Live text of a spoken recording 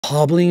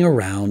hobbling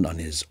around on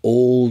his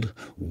old,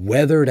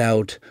 weathered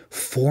out,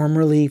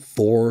 formerly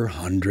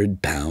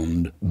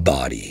 400-pound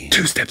body.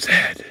 2 steps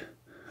ahead.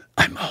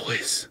 I'm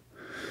always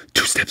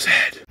 2 steps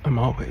ahead. I'm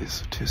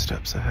always 2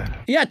 steps ahead.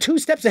 Yeah, 2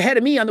 steps ahead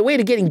of me on the way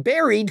to getting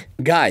buried.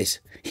 Guys,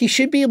 he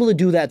should be able to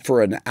do that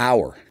for an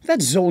hour.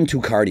 That's zone 2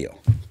 cardio.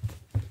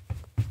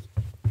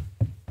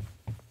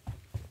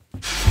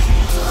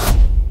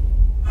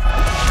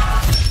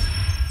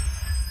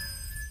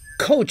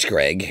 Coach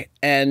Greg,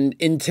 and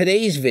in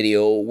today's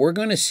video, we're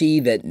going to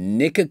see that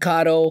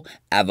Nikocado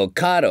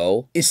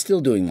Avocado is still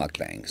doing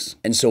mukbangs.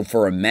 And so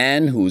for a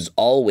man who's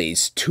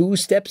always 2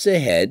 steps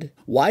ahead,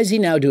 why is he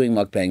now doing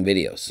mukbang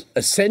videos?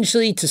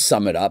 Essentially, to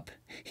sum it up,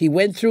 he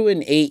went through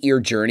an 8-year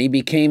journey,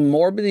 became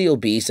morbidly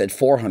obese at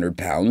 400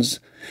 pounds,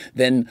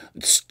 then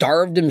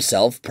starved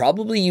himself,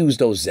 probably used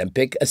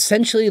Ozempic,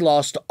 essentially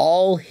lost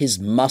all his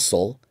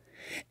muscle,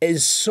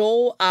 is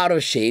so out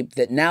of shape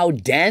that now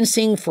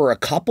dancing for a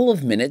couple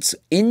of minutes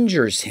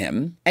injures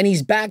him, and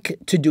he's back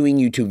to doing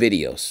YouTube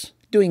videos,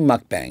 doing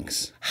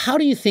mukbangs. How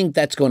do you think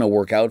that's going to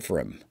work out for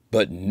him?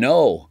 But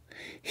no,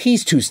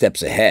 he's 2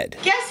 steps ahead.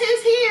 Guess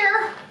who's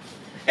here?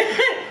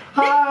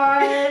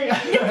 Hi!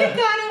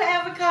 Nikocado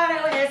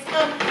Avocado has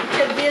come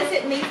to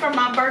visit me for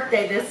my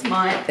birthday this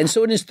month. And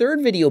so in his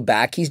 3rd video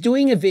back, he's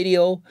doing a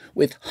video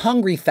with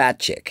Hungry Fat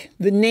Chick.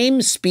 The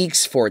name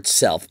speaks for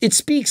itself. It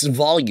speaks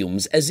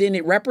volumes, as in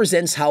it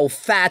represents how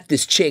fat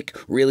this chick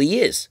really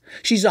is.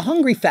 She's a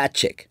hungry fat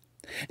chick.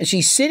 And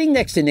she's sitting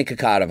next to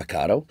Nikocado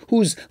Avocado,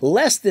 who's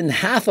less than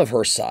half of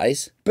her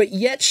size, but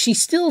yet she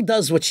still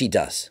does what she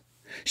does.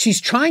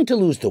 She's trying to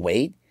lose the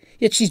weight,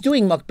 yet she's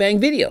doing mukbang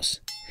videos.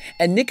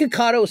 And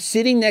Nikocado's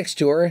sitting next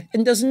to her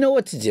and doesn't know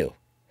what to do.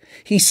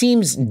 He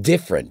seems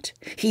different.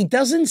 He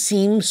doesn't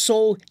seem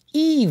so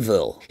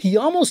evil. He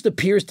almost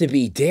appears to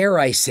be, dare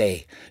I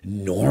say,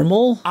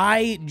 normal.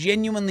 I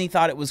genuinely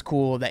thought it was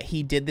cool that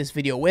he did this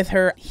video with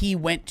her. He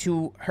went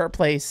to her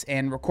place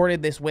and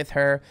recorded this with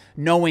her,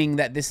 knowing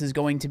that this is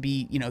going to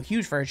be, you know,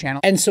 huge for her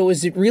channel. And so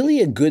is it really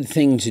a good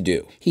thing to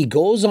do? He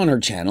goes on her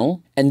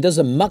channel and does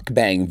a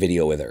mukbang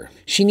video with her.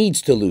 She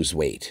needs to lose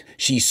weight.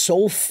 She's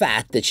so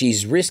fat that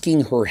she's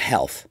risking her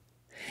health.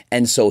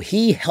 And so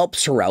he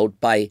helps her out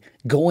by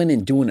going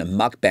and doing a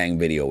mukbang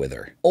video with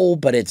her. Oh,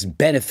 but it's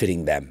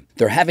benefiting them.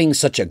 They're having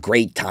such a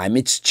great time.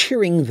 It's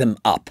cheering them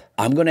up.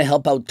 I'm going to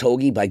help out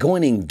Togi by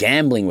going and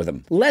gambling with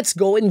him. Let's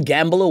go and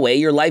gamble away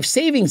your life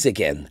savings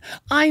again.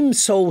 I'm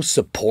so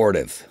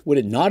supportive. Would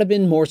it not have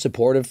been more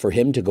supportive for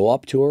him to go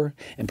up to her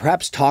and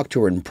perhaps talk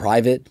to her in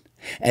private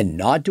and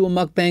not do a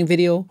mukbang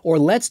video? Or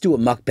let's do a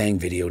mukbang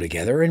video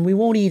together and we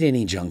won't eat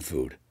any junk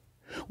food.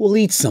 We'll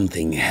eat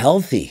something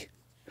healthy.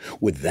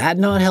 Would that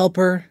not help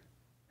her?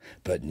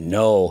 But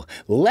no,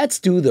 let's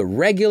do the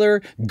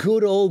regular,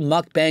 good old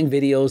mukbang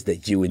videos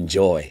that you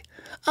enjoy.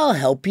 I'll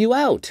help you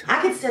out.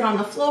 I could sit on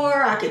the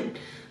floor. I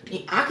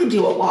could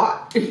do a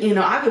lot. You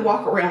know, I could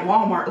walk around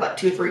Walmart like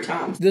 2 or 3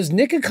 times. Does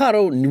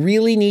Nikocado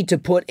really need to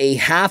put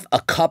half a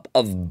cup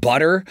of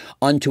butter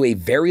onto a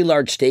very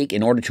large steak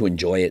in order to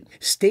enjoy it?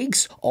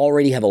 Steaks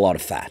already have a lot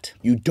of fat.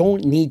 You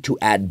don't need to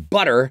add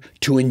butter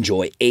to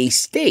enjoy a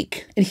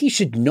steak. And he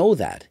should know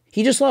that.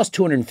 He just lost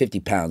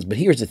 250 pounds, but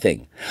here's the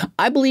thing.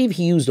 I believe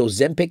he used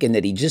Ozempic and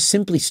that he just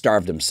simply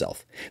starved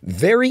himself.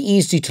 Very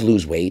easy to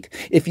lose weight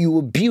if you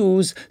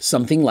abuse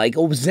something like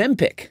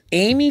Ozempic.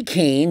 Amy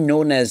Kane,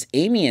 known as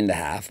Amy and a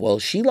Half, well,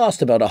 she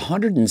lost about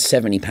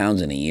 170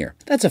 pounds in a year.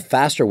 That's a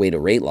faster way to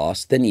weight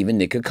loss than even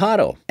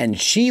Nikocado. And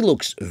she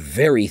looks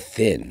very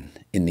thin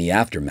in the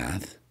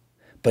aftermath,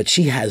 but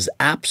she has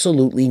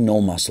absolutely no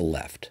muscle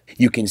left.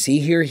 You can see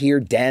her here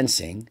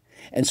dancing.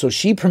 And so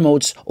she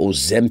promotes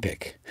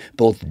Ozempic,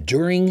 both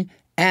during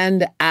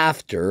and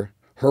after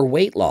her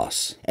weight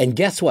loss. And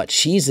guess what?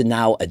 She's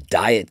now a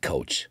diet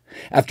coach.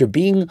 After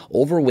being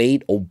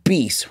overweight,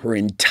 obese her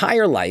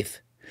entire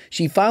life,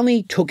 she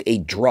finally took a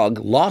drug,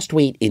 lost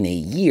weight in a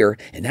year,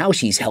 and now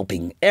she's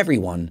helping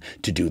everyone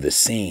to do the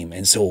same.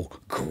 And so,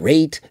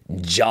 great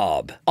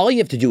job. All you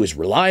have to do is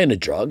rely on a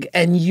drug,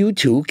 and you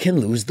too can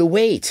lose the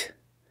weight.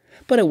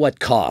 But at what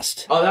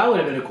cost? Oh, that would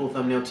have been a cool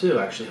thumbnail too,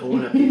 actually.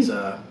 Holding up these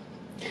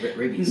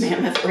ribbies.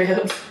 Mammoth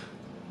ribs.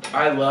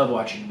 I love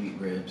watching you eat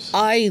ribs.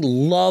 I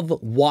love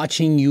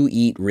watching you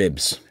eat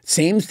ribs.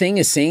 Same thing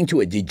as saying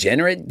to a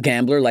degenerate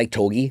gambler like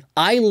Togi,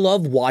 I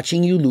love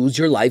watching you lose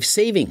your life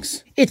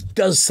savings. It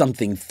does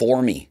something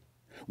for me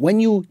when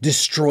you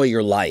destroy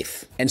your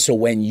life. And so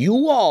when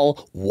you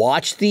all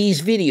watch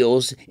these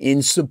videos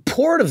in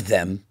support of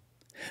them,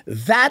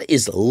 that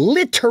is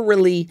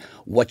literally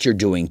what you're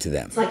doing to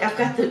them. It's like I've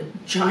got the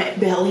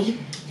giant belly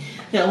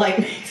that like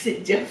makes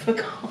it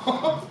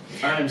difficult.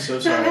 I am so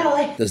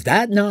sorry. Does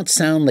that not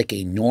sound like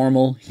a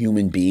normal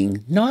human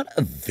being? Not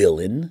a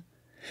villain?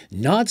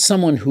 Not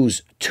someone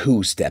who's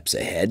 2 steps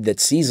ahead that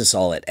sees us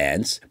all at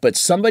ants, but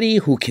somebody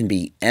who can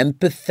be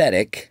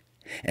empathetic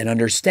and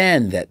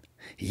understand that,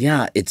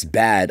 yeah, it's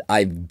bad.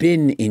 I've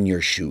been in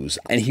your shoes.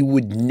 And he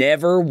would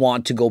never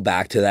want to go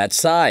back to that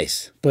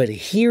size. But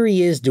here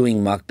he is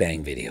doing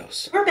mukbang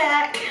videos. We're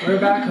back.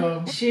 We're back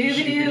home.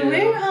 Shoo-doo,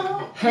 we're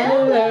home.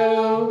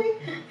 Hello.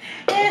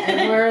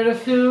 in a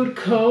food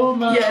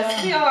coma.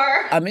 Yes, we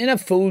are. I'm in a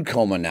food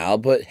coma now,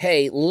 but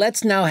hey,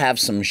 let's now have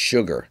some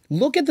sugar.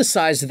 Look at the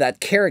size of that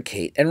carrot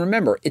cake, and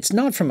remember, it's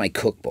not from my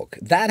cookbook.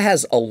 That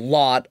has a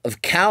lot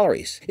of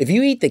calories. If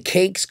you eat the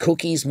cakes,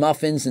 cookies,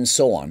 muffins, and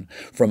so on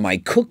from my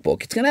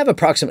cookbook, it's gonna have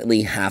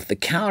approximately half the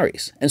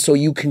calories. And so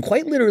you can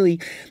quite literally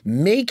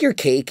make your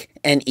cake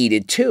and eat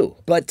it too.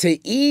 But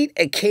to eat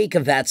a cake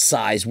of that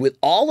size with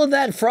all of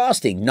that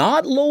frosting,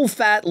 not low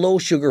fat, low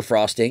sugar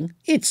frosting,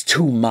 it's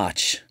too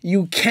much.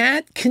 You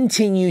can't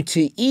continue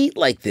to eat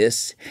like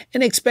this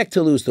and expect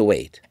to lose the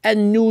weight.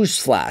 And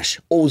newsflash,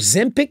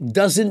 Ozempic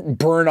doesn't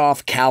burn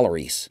off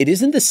calories. It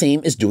isn't the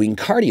same as doing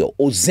cardio.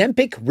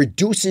 Ozempic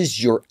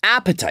reduces your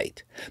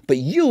appetite, but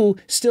you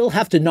still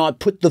have to not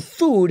put the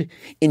food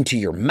into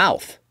your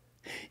mouth.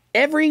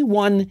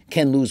 Everyone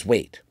can lose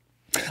weight.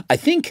 I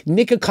think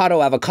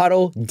Nikocado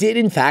Avocado did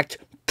in fact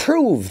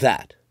prove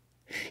that.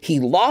 He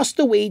lost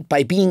the weight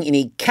by being in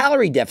a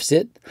calorie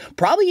deficit,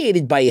 probably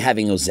aided by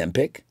having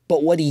Ozempic,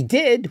 but what he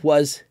did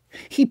was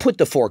he put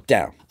the fork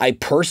down. I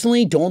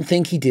personally don't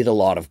think he did a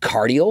lot of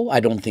cardio. I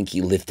don't think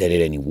he lifted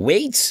any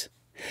weights.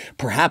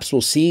 Perhaps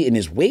we'll see in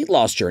his weight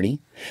loss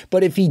journey,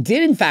 but if he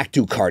did in fact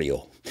do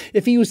cardio,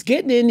 if he was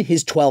getting in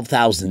his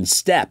 12,000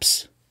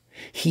 steps,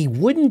 he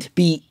wouldn't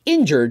be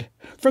injured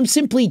from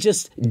simply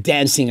just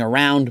dancing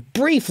around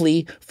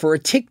briefly for a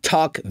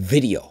TikTok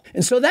video.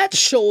 And so that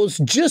shows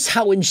just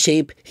how in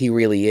shape he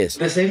really is.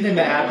 The same thing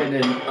that happened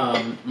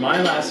in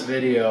my last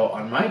video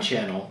on my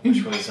channel,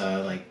 which was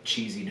like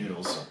cheesy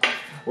noodles,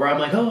 where I'm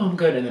like, oh, I'm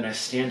good. And then I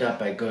stand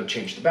up, I go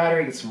change the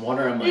battery, get some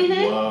water. I'm like,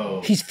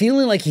 whoa. He's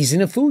feeling like he's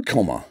in a food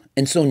coma.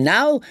 And so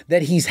now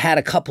that he's had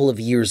a couple of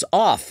years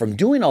off from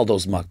doing all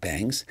those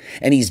mukbangs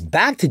and he's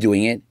back to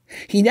doing it,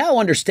 he now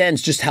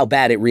understands just how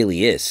bad it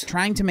really is.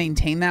 Trying to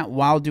maintain that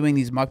while doing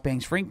these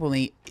mukbangs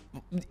frequently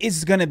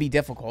is going to be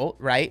difficult,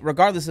 right?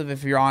 Regardless of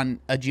if you're on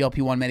a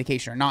GLP-1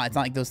 medication or not. It's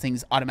not like those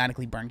things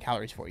automatically burn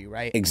calories for you,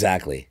 right?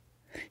 Exactly.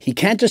 He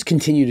can't just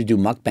continue to do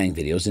mukbang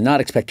videos and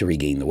not expect to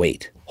regain the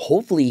weight.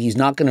 Hopefully, he's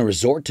not going to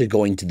resort to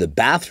going to the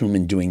bathroom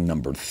and doing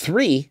number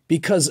 3,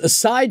 because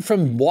aside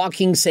from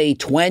walking, say,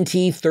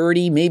 20,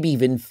 30, maybe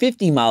even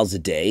 50 miles a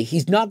day,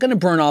 he's not going to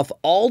burn off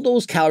all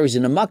those calories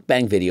in a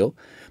mukbang video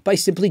by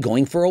simply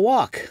going for a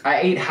walk.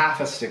 I ate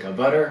half a stick of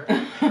butter.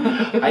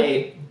 I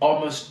ate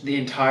almost the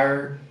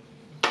entire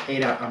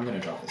 8 hours. I'm going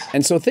to drop this.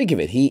 And so think of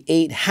it. He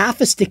ate half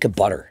a stick of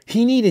butter.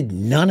 He needed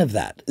none of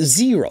that.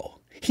 Zero.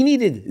 He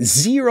needed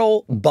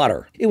 0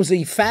 butter. It was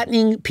a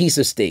fattening piece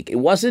of steak. It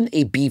wasn't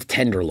a beef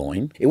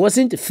tenderloin. It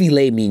wasn't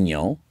filet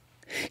mignon.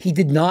 He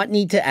did not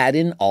need to add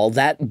in all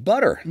that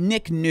butter.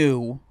 Nick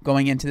knew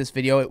going into this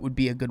video it would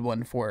be a good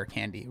one for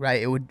Candy,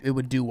 right? It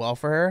would do well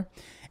for her.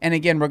 And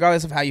again,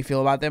 regardless of how you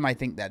feel about them, I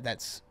think that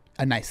that's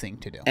a nice thing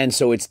to do. And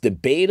so it's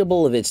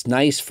debatable if it's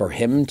nice for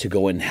him to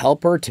go and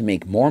help her to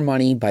make more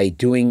money by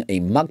doing a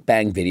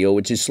mukbang video,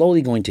 which is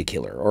slowly going to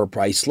kill her. Or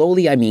by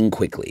slowly, I mean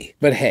quickly.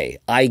 But hey,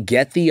 I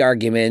get the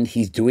argument.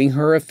 He's doing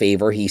her a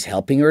favor. He's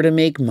helping her to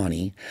make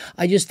money.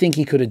 I just think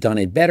he could have done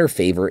a better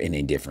favor in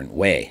a different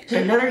way.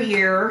 Another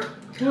year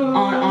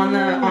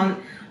on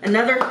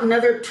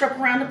another trip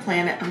around the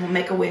planet. I'm gonna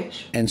make a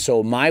wish. And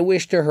so my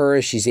wish to her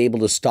is she's able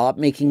to stop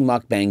making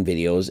mukbang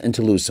videos and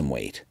to lose some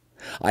weight.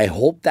 I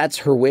hope that's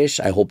her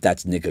wish. I hope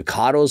that's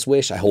Nicocado's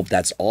wish. I hope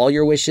that's all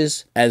your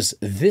wishes, as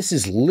this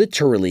is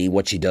literally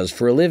what she does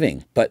for a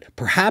living. But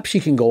perhaps she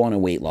can go on a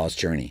weight loss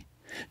journey.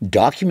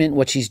 Document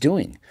what she's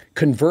doing.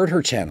 Convert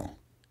her channel.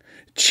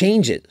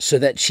 Change it so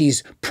that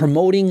she's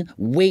promoting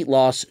weight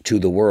loss to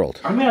the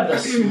world. I'm going to have the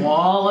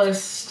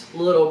smallest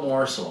little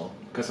morsel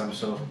because I'm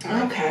so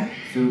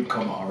food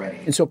coma already.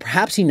 And so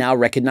perhaps he now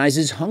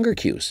recognizes hunger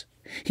cues.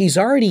 He's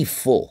already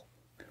full.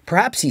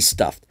 Perhaps he's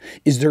stuffed.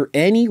 Is there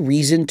any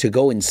reason to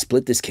go and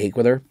split this cake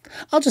with her?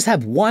 I'll just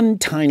have one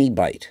tiny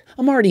bite.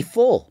 I'm already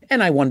full.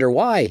 And I wonder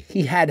why.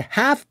 He had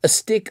half a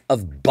stick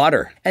of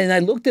butter. And I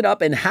looked it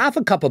up, and half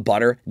a cup of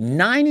butter,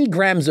 90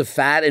 grams of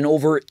fat, and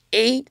over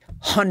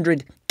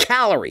 800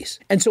 calories.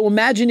 And so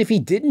imagine if he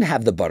didn't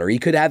have the butter, he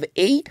could have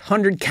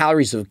 800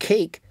 calories of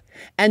cake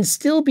and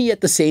still be at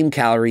the same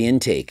calorie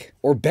intake.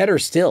 Or better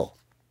still,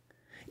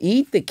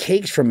 eat the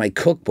cakes from my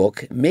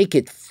cookbook, make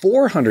it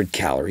 400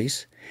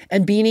 calories,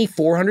 and be in a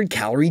 400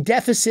 calorie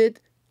deficit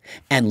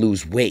and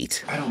lose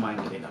weight. I don't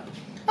mind getting up.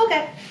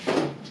 Okay.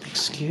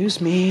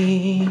 Excuse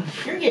me.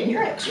 You're getting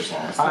your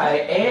exercise. I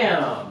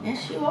am.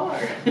 Yes, you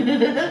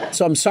are.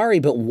 So I'm sorry,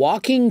 but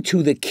walking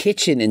to the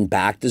kitchen and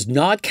back does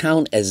not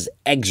count as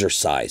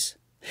exercise.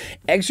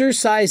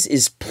 Exercise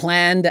is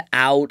planned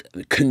out,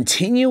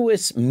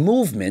 continuous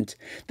movement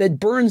that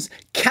burns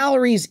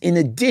calories in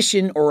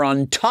addition or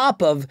on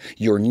top of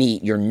your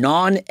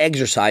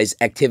non-exercise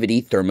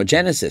activity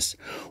thermogenesis.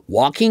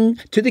 Walking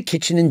to the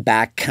kitchen and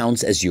back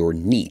counts as your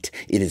NEAT.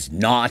 It is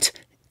not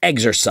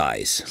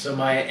exercise. So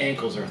my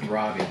ankles are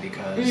throbbing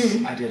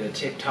because I did a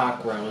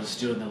TikTok where I was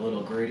doing the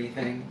little gritty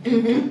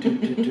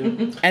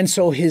thing. And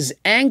so his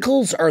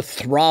ankles are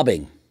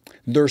throbbing.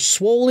 They're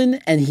swollen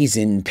and he's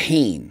in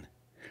pain.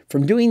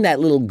 from doing that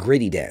little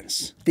gritty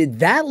dance? Did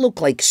that look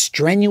like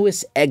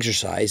strenuous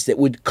exercise that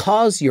would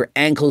cause your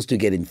ankles to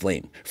get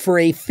inflamed? For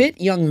a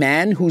fit young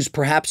man who's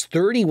perhaps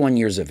 31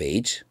 years of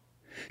age,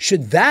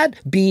 should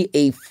that be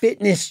a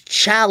fitness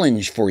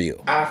challenge for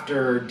you?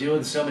 After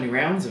doing so many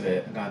rounds of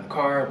it, I got in the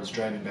car, I was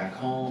driving back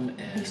home,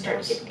 and I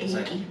was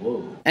like,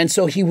 whoa. And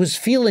so he was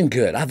feeling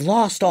good. I've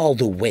lost all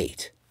the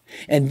weight.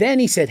 And then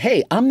he said,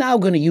 hey, I'm now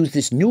going to use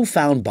this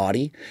newfound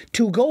body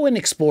to go and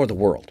explore the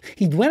world.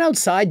 He went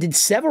outside, did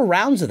several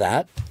rounds of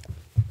that,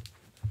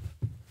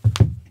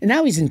 and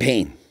now he's in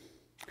pain.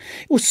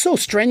 It was so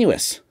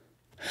strenuous.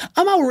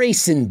 I'm out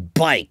racing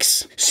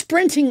bikes,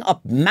 sprinting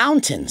up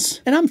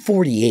mountains, and I'm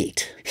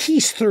 48.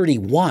 He's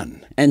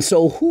 31. And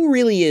so who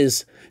really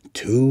is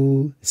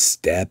 2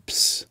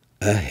 steps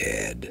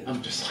ahead?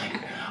 I'm just like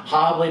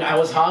hobbling. I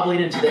was hobbling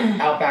into the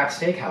Outback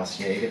Steakhouse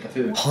today to get the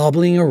food.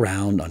 Hobbling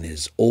around on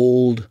his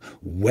old,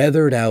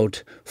 weathered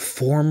out,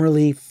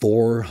 formerly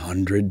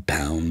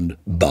 400-pound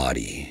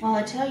body. Well,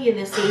 I tell you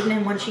this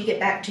evening, once you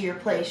get back to your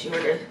place, you were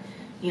to,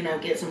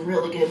 get some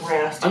really good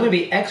rest. I'm going to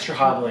be extra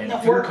hobbling,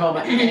 food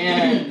coma,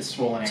 and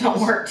swollen ankles.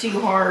 Don't work too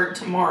hard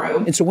tomorrow.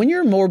 And so when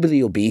you're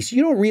morbidly obese,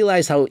 you don't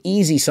realize how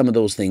easy some of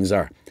those things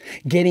are.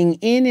 Getting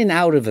in and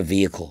out of a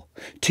vehicle,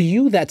 to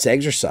you, that's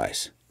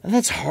exercise.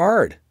 That's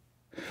hard.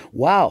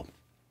 Wow.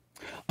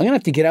 I'm going to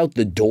have to get out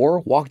the door,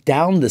 walk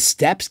down the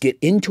steps, get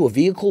into a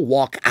vehicle,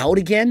 walk out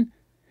again,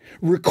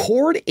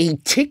 record a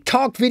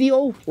TikTok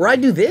video where I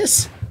do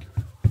this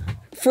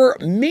for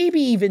maybe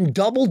even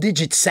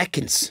double-digit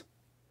seconds.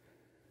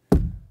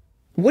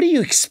 What do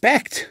you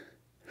expect?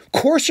 Of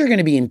course you're going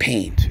to be in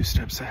pain. 2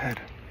 steps ahead.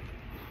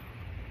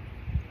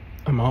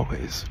 I'm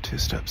always 2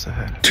 steps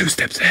ahead. 2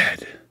 steps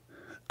ahead.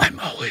 I'm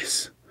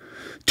always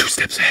 2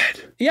 steps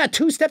ahead. Yeah,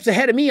 2 steps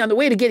ahead of me on the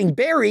way to getting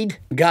buried.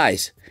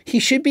 Guys, he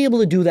should be able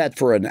to do that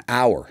for an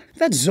hour.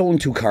 That's zone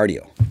 2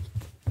 cardio.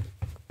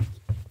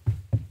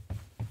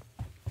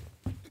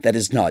 That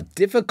is not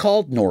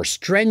difficult nor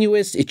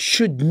strenuous. It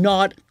should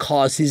not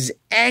cause his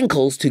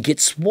ankles to get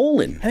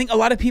swollen. I think a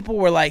lot of people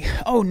were like,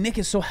 oh, Nick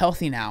is so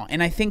healthy now.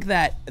 And I think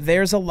that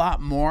there's a lot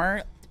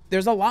more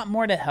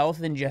to health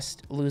than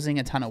just losing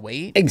a ton of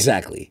weight.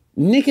 Exactly.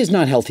 Nick is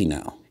not healthy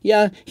now.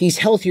 Yeah, he's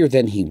healthier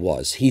than he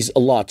was. He's a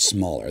lot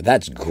smaller.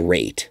 That's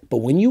great. But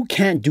when you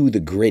can't do the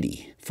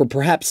gritty for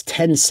perhaps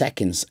 10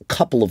 seconds a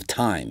couple of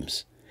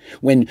times,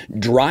 when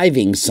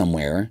driving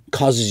somewhere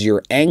causes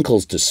your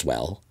ankles to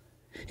swell,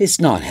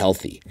 it's not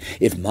healthy.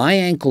 If my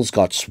ankles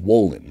got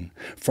swollen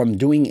from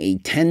doing a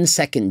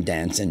 10-second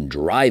dance and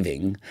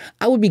driving,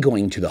 I would be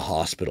going to the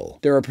hospital.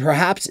 There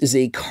perhaps is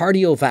a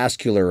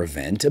cardiovascular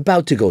event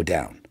about to go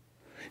down.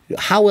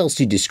 How else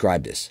do you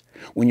describe this?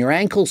 When your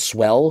ankles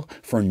swell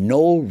for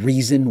no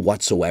reason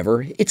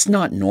whatsoever, it's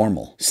not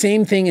normal.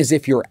 Same thing as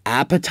if your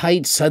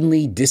appetite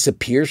suddenly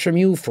disappears from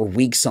you for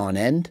weeks on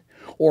end,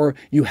 or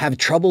you have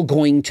trouble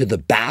going to the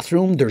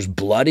bathroom, there's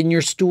blood in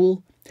your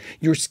stool.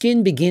 Your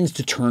skin begins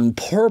to turn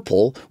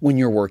purple when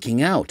you're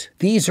working out.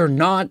 These are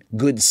not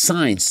good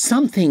signs.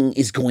 Something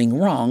is going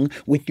wrong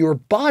with your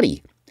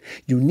body.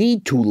 You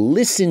need to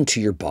listen to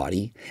your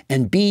body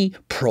and be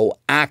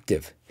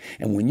proactive.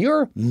 And when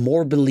you're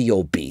morbidly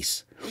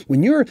obese,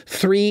 when you're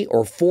 300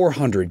 or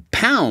 400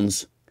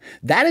 pounds,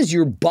 that is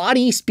your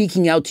body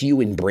speaking out to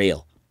you in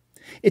Braille.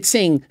 It's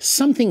saying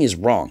something is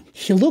wrong.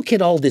 You look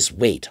at all this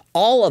weight,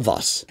 all of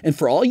us. And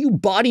for all you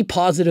body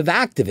positive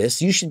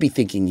activists, you should be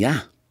thinking,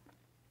 yeah,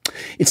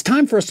 it's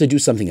time for us to do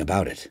something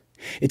about it.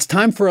 It's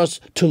time for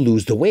us to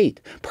lose the weight.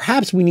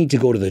 Perhaps we need to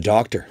go to the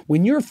doctor.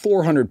 When you're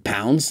 400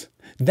 pounds,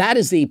 that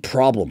is a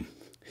problem.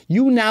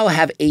 You now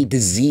have a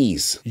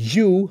disease.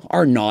 You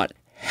are not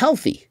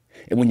healthy.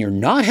 And when you're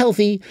not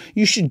healthy,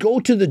 you should go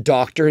to the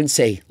doctor and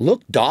say,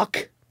 look,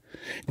 doc,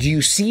 do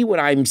you see what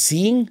I'm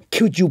seeing?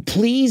 Could you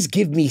please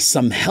give me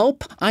some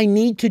help? I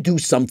need to do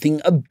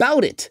something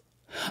about it.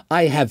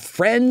 I have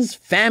friends,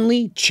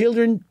 family,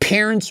 children,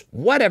 parents,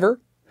 whatever,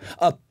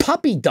 a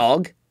puppy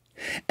dog,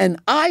 and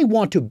I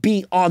want to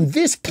be on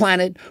this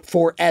planet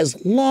for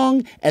as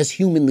long as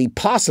humanly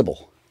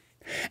possible.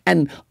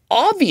 And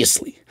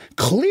obviously,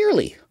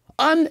 clearly,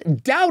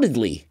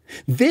 undoubtedly,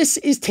 this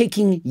is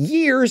taking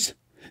years,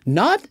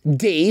 not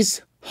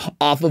days,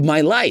 off of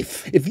my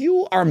life. If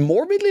you are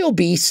morbidly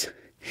obese,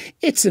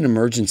 it's an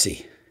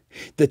emergency.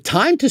 The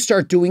time to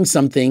start doing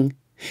something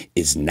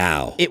is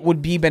now. It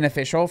would be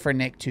beneficial for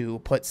Nick to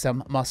put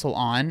some muscle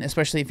on,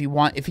 especially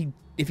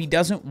if he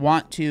doesn't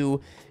want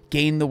to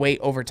gain the weight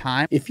over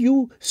time. If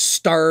you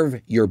starve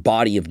your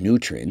body of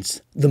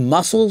nutrients, the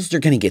muscles are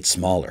going to get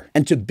smaller.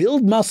 And to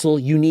build muscle,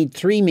 you need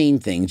 3 main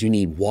things. You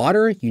need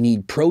water, you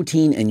need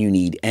protein, and you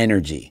need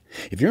energy.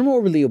 If you're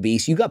morbidly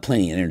obese, you got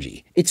plenty of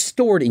energy. It's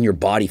stored in your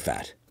body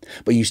fat.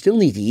 But you still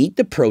need to eat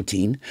the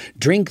protein,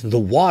 drink the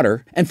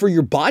water, and for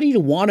your body to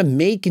want to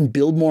make and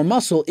build more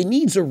muscle, it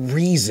needs a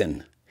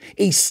reason.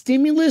 A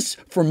stimulus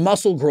for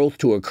muscle growth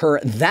to occur.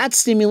 That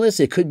stimulus,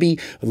 it could be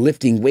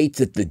lifting weights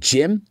at the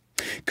gym.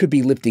 Could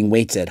be lifting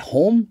weights at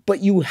home, but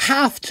you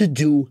have to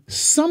do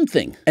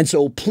something. And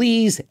so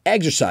please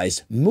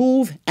exercise,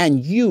 move,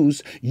 and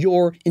use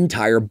your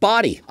entire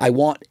body. I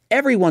want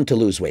everyone to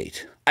lose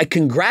weight. I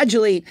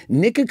congratulate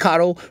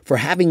Nikocado for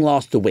having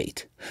lost the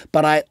weight,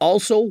 but I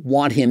also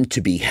want him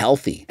to be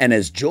healthy. And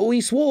as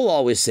Joey Swole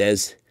always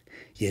says,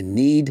 you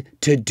need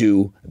to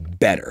do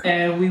better.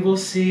 And we will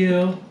see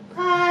you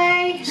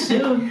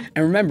soon.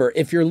 And remember,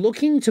 if you're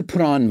looking to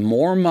put on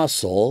more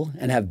muscle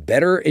and have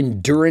better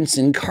endurance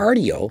in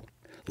cardio,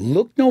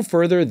 look no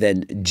further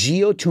than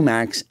GO2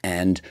 Max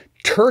and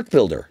Turk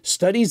Builder.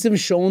 Studies have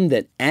shown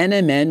that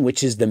NMN,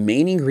 which is the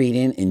main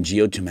ingredient in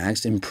GO2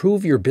 Max,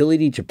 improve your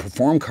ability to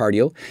perform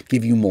cardio,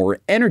 give you more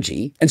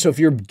energy. And so if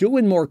you're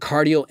doing more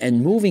cardio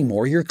and moving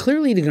more, you're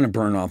clearly going to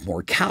burn off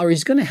more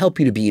calories, going to help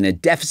you to be in a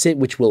deficit,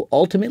 which will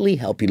ultimately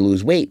help you to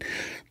lose weight.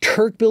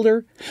 Turk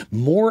Builder,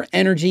 more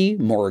energy,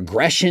 more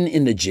aggression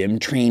in the gym,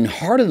 train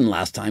harder than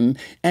last time,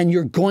 and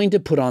you're going to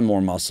put on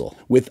more muscle.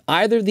 With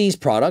either of these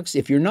products,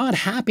 if you're not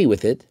happy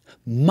with it,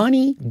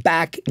 money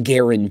back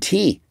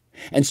guarantee.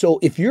 And so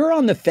if you're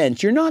on the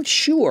fence, you're not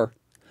sure,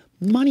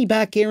 money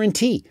back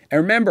guarantee. And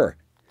remember,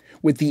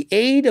 with the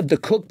aid of the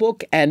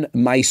cookbook and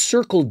my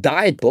Circle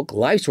diet book,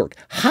 Life's Work,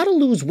 how to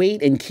lose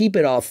weight and keep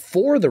it off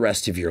for the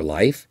rest of your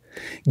life,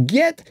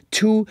 get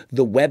to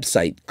the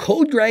website,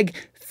 code Greg,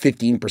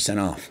 15%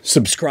 off.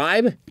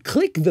 Subscribe,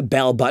 click the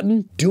bell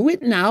button, do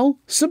it now,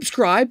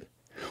 subscribe,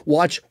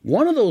 watch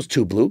one of those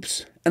 2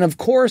 bloops, and of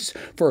course,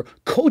 for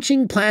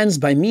coaching plans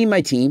by me and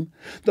my team,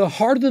 the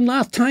Harder Than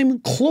Last Time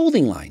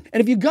clothing line. And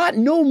if you got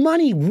no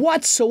money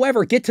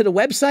whatsoever, get to the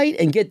website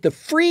and get the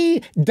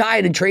free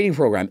diet and training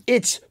program.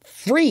 It's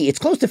free. It's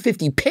close to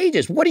 50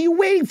 pages. What are you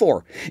waiting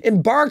for?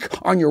 Embark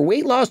on your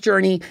weight loss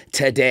journey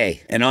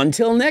today. And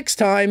until next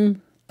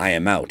time, I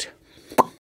am out.